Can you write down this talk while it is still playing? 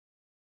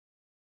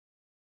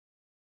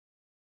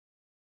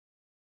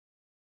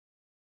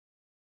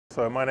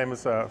So my name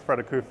is Fred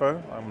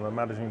Akuffo. I'm the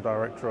Managing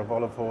Director of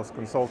Oliverhorse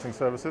Consulting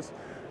Services.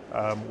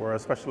 We're a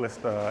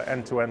specialist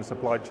end-to-end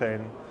supply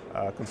chain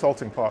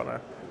consulting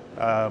partner,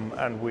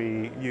 and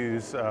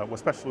we're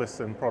specialists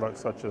in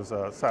products such as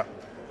SAP,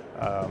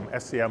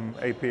 SCM,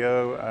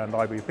 APO, and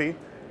IBP,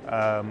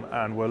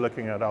 and we're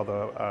looking at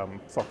other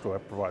software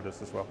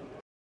providers as well.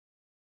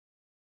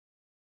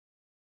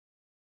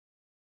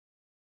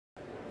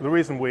 The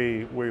reason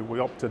we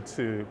opted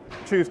to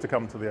choose to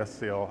come to the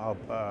SCL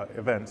Hub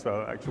event,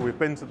 so actually we've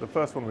been to the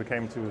first one we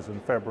came to was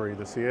in February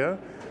this year,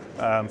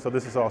 so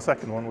this is our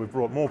second one. We've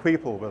brought more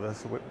people with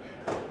us.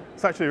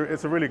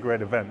 It's a really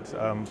great event.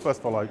 First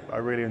of all, I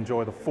really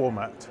enjoy the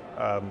format,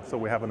 so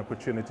we have an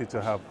opportunity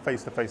to have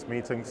face-to-face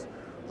meetings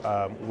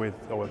with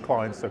our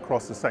clients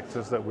across the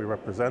sectors that we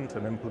represent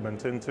and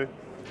implement into.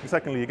 And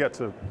secondly, you get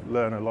to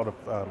learn a lot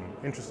of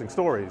interesting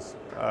stories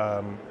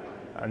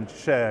and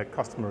share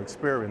customer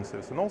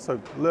experiences, and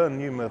also learn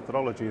new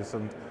methodologies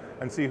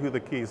and see who the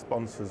key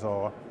sponsors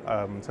are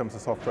in terms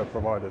of software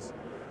providers.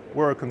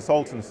 We're a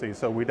consultancy,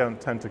 so we don't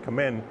tend to come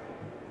in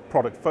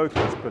product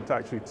focused, but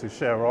actually to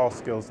share our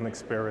skills and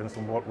experience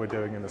and what we're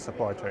doing in the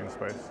supply chain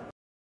space.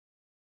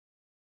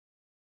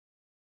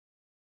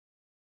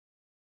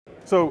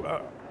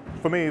 So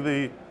for me,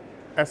 the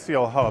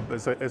SCL Hub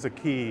is a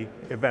key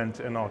event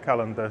in our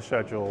calendar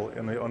schedule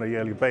on a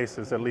yearly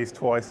basis, at least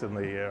twice in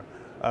the year.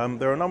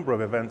 There are a number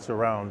of events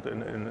around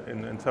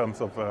in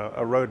terms of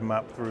a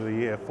roadmap through the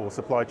year for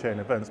supply chain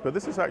events, but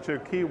this is actually a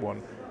key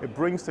one. It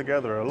brings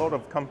together a lot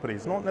of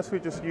companies, not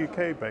necessarily just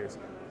UK based,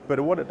 but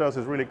what it does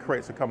is really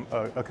creates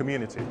a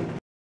community.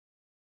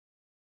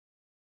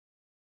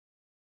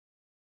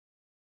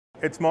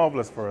 It's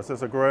marvelous for us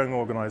as a growing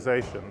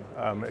organization.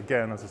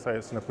 Again, as I say,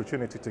 it's an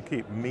opportunity to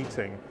keep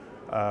meeting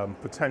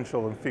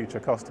potential and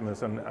future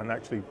customers and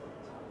actually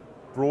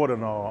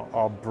broaden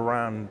our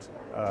brand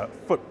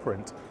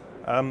footprint.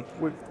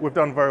 We've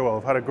done very well.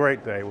 We've had a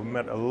great day. We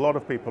met a lot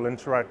of people,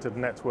 interacted,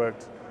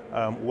 networked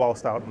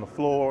whilst out on the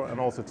floor, and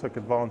also took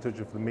advantage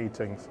of the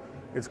meetings.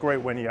 It's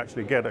great when you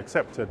actually get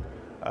accepted,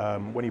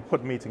 when you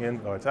put meeting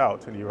invites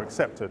out and you're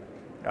accepted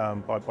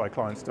by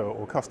clients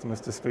or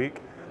customers to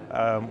speak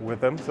with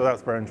them, so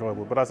that's very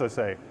enjoyable. But as I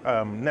say,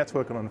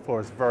 networking on the floor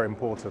is very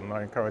important, and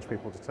I encourage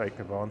people to take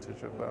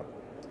advantage of that.